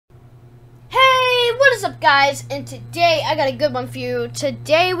What's up, guys? And today I got a good one for you.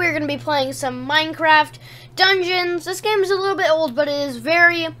 Today we're going to be playing some Minecraft Dungeons. This game is a little bit old, but it is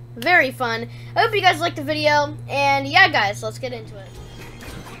very, very fun. I hope you guys liked the video. And yeah, guys, let's get into it.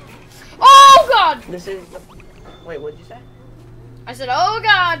 Oh, God! This is the... Wait, what'd you say? I said, oh,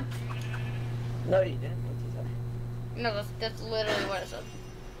 God! No, you didn't. What'd you say? No, that's literally what I said.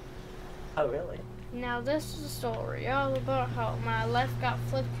 Oh, really? Now this is a story all about how my life got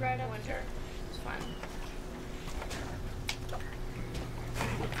flipped right in winter. It's fine.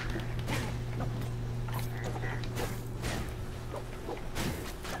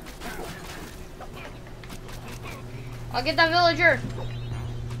 I'll get that villager.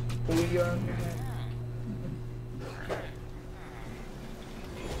 Who are you on?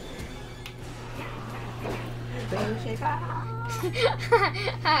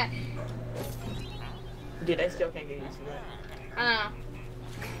 Dude, I still can't get used to that. I don't know.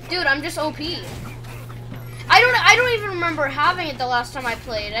 Dude, I'm just OP. I don't even remember having it the last time I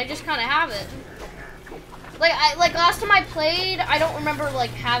played. I just kind of have it. Like last time I played, I don't remember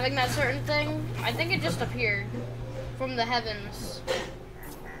like having that certain thing. I think it just appeared from the heavens.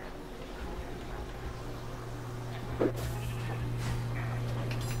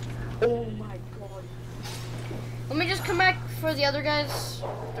 Oh my god. Let me just come back for the other guys,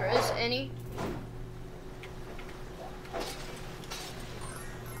 if there is any.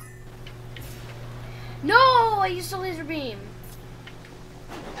 No, I used a laser beam.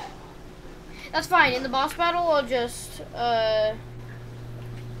 That's fine. In the boss battle, I'll just, I'm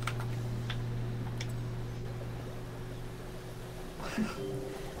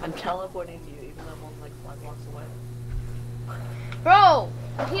teleporting to you even though I'm like 5 blocks away. Bro,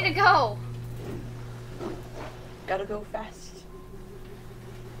 I need to go. Gotta go fast.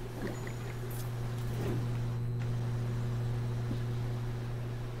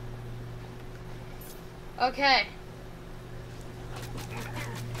 Okay.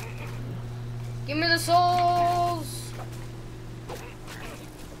 Give me the souls.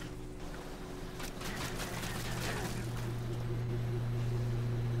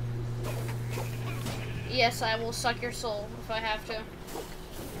 Yes, I will suck your soul if I have to.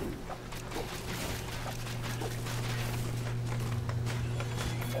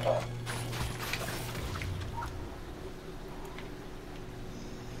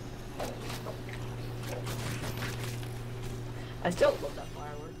 I still love that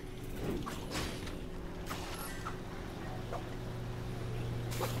firework.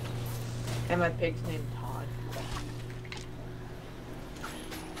 And my pig's named Todd.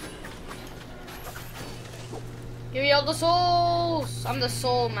 Give me all the souls. I'm the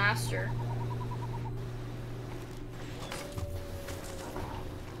soul master.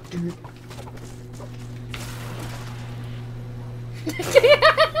 Dude.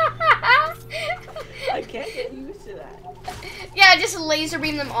 I can't get used to that. Yeah, just laser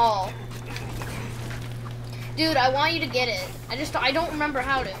beam them all. Dude, I want you to get it. I don't remember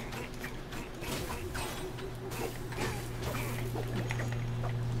how to.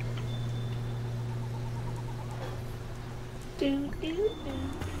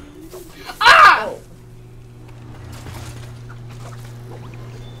 Ah! Oh.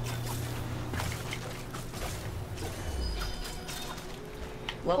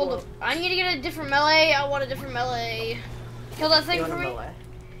 Hold up. I need to get a different melee. I want a different melee. Kill that thing for me. Melee?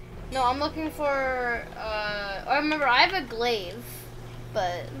 No, I'm looking for, I remember I have a glaive,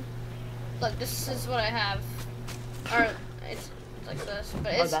 but look, this is what I have. Or, it's like this,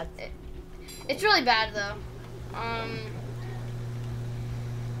 but it's really bad though.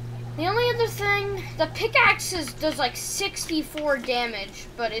 The only other thing, the pickaxe does like 64 damage,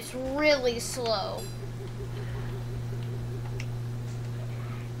 but it's really slow.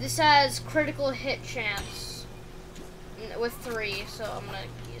 This has critical hit chance with 3, so I'm gonna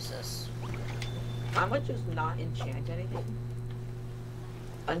use this. I might just not enchant anything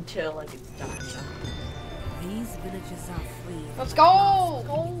until like it's done. These villages are free. Let's go!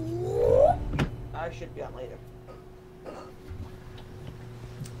 Go! I should be on later.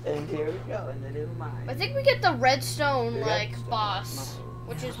 And here we go, in the new mine. I think we get the redstone like Redstone boss, mine.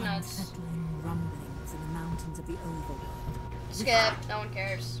 which is nuts. Unsettling rumblings in the mountains of the overworld. Skip, no one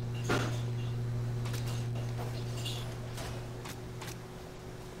cares.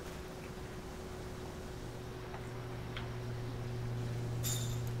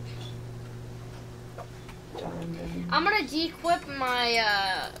 I'm gonna de-equip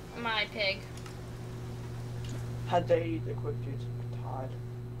my my pig. Had they equipped you to Todd?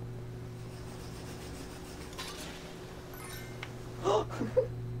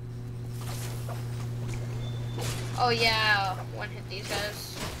 Oh yeah, one hit these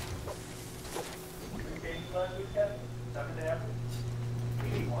guys.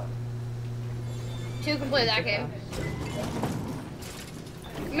 Two can play that game.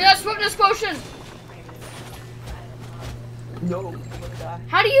 Give me that swiftness potion! No, I'm gonna die.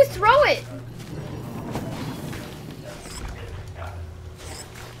 How do you throw it?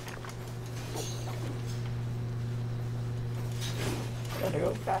 Gotta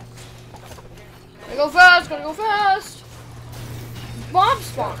go fast. Gotta go fast, gotta go fast! Mob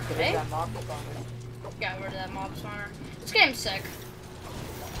spawn, Get eh? that mob spawner. Got rid of that mob spawner. This game's sick.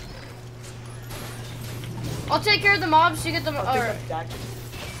 I'll take care of the mobs so you get them. I'll pick up daggers.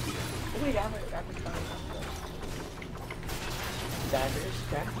 Oh wait, I have a rapid fire. Daggers,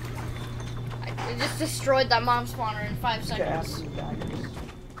 okay. I just destroyed that mob spawner in 5 Okay, I have seconds. some daggers.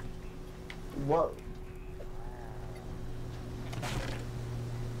 Whoa.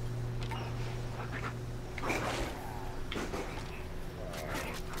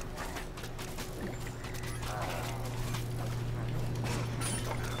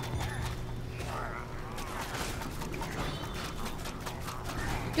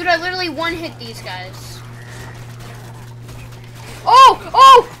 Dude, I literally one-hit these guys. Oh!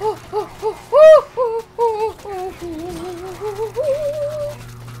 Oh! Oh! Oh! Oh! Oh! Oh! Oh! Oh!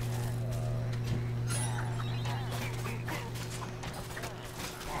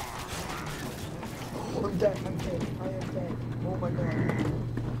 I'm dead, I'm dead, I am dead. Oh my god.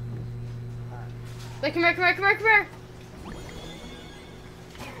 Wait, come here, come here, come here, come here!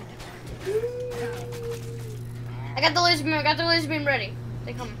 I got the laser beam, I got the laser beam ready.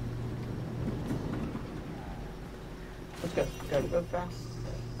 They come. Let's go, gotta go fast.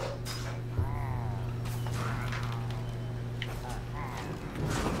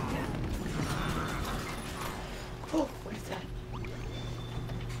 Oh, what is that?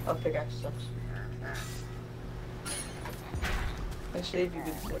 Oh, pickaxe sucks. I shaved you,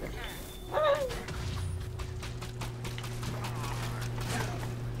 good sweater.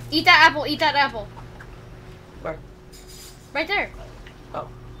 Eat that apple, eat that apple. Where? Right there. Oh.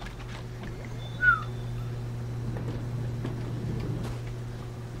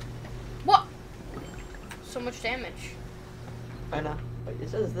 What? So much damage. I know. Wait, it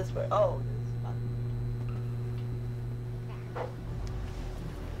says this way. Oh, it's not.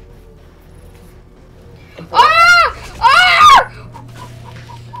 Ah! Ah!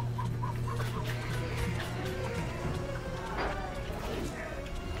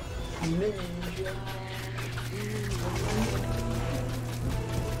 Ninja.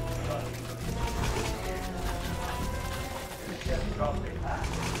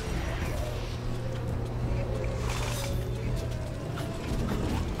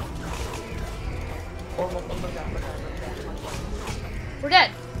 We're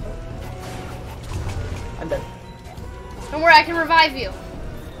dead. I'm dead. Don't worry, I can revive you.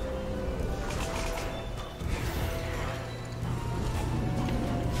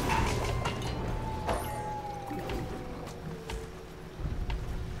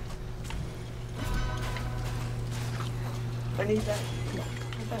 I need that.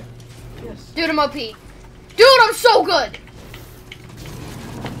 I'm back. Yes. Dude, I'm OP. Dude, I'm so good.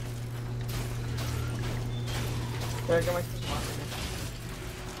 There I go, my first monster.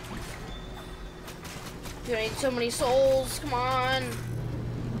 Dude, I need so many souls. Come on.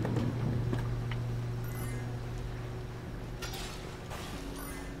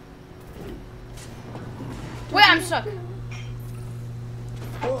 Wait, I'm stuck.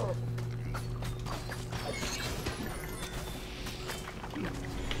 Whoa.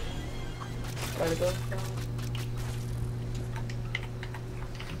 Gotta go.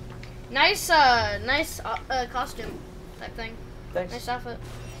 Nice costume type thing. Thanks. Nice outfit.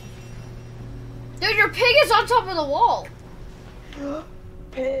 Dude, your pig is on top of the wall.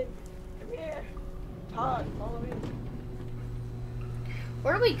 Pig, come here. Todd, follow me.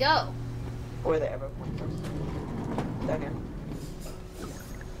 Where do we go? Where the arrow point first. Down here.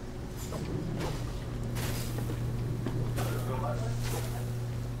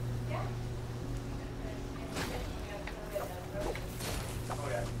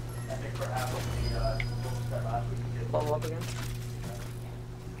 Follow up again.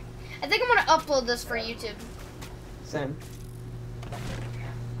 I think I'm gonna upload this for YouTube. Same.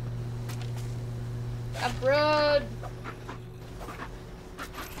 Upload.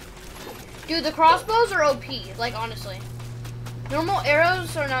 Dude, the crossbows are OP, like honestly. Normal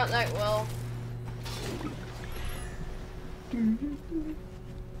arrows are not that well.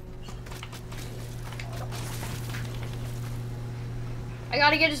 I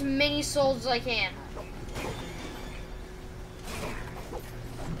gotta get as many souls as I can.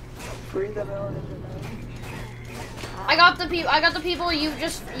 Free the villain. I got the people. You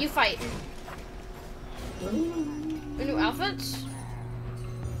fight. The new outfits?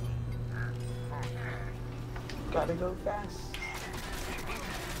 Gotta go fast.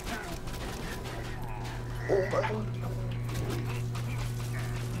 Oh my god.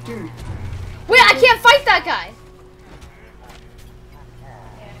 Dude. Wait, I can't fight that guy!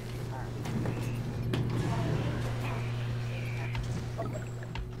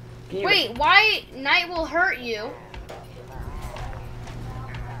 Wait, why Night will hurt you?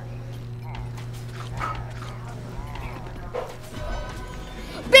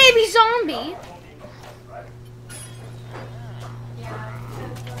 Baby zombie!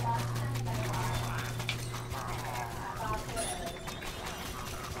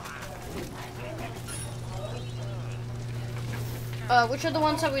 Which are the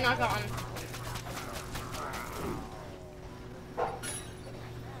ones have we not gotten?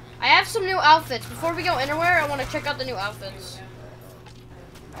 I have some new outfits. Before we go anywhere, I want to check out the new outfits.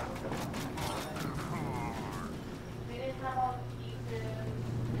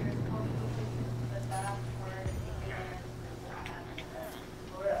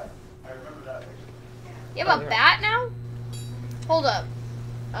 You have a bat now? Hold up.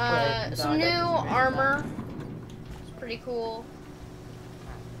 Some new armor. It's pretty cool.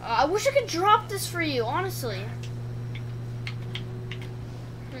 I wish I could drop this for you, honestly.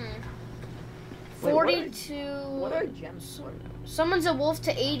 42. What are gems? Summons a wolf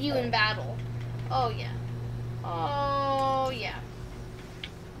to aid you in battle. Oh yeah. Oh yeah.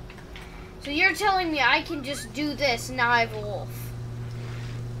 So you're telling me I can just do this and now I have a wolf.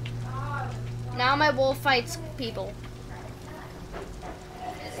 Now my wolf fights people.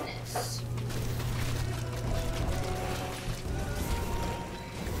 Business.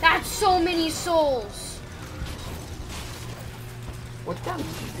 That's so many souls. What damage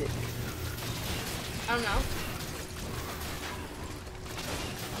is it? I don't know.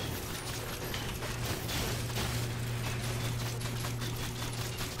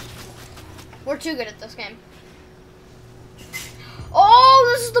 We're too good at this game.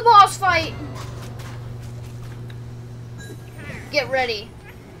 Oh, this is the boss fight. Get ready.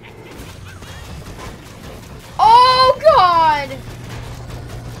 Oh, God.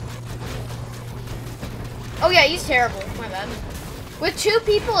 Oh, yeah, he's terrible. My bad. With two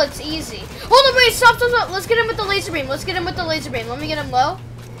people, it's easy. Hold on, wait, stop. Let's get him with the laser beam. Let's get him with the laser beam. Let me get him low.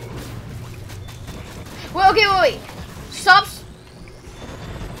 Wait, okay, wait. Stop.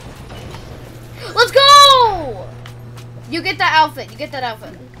 Let's go! You get that outfit. You get that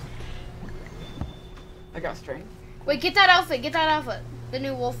outfit. I got strength. Wait, get that outfit. Get that outfit. The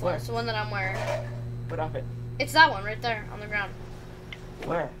new wolf one. Where? It's the one that I'm wearing. What outfit? It's that one right there on the ground.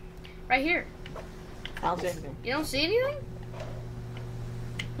 Where? Right here. I don't see anything. You don't see anything?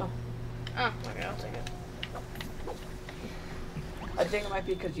 No. Oh, okay, I'll take it. I think it might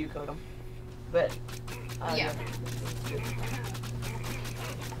be because you code them. But, Yeah.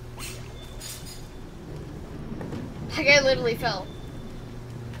 That guy literally fell.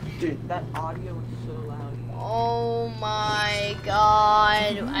 Dude, that audio is so loud. Oh my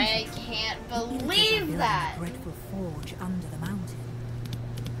god. I can't believe that. Dreadful forge under the mountain.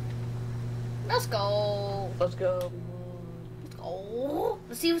 Let's go. Let's go. Let's go.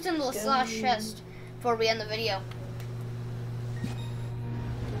 Let's see what's in the slash chest before we end the video.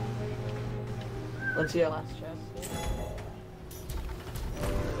 Let's see our last chest.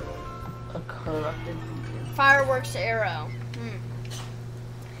 A corrupted Fireworks arrow.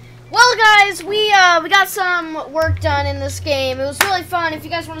 Well, guys, we got some work done in this game. It was really fun. If you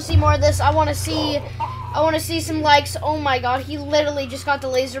guys want to see more of this, I want to see some likes. Oh my god, he literally just got the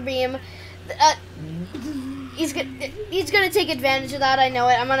laser beam. He's gonna take advantage of that. I know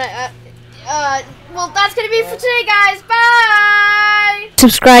it. I'm gonna. Well, that's gonna be for today, guys. Bye.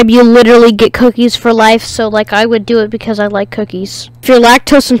 Subscribe. You literally get cookies for life. So, like, I would do it because I like cookies. If you're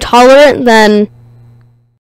lactose intolerant, then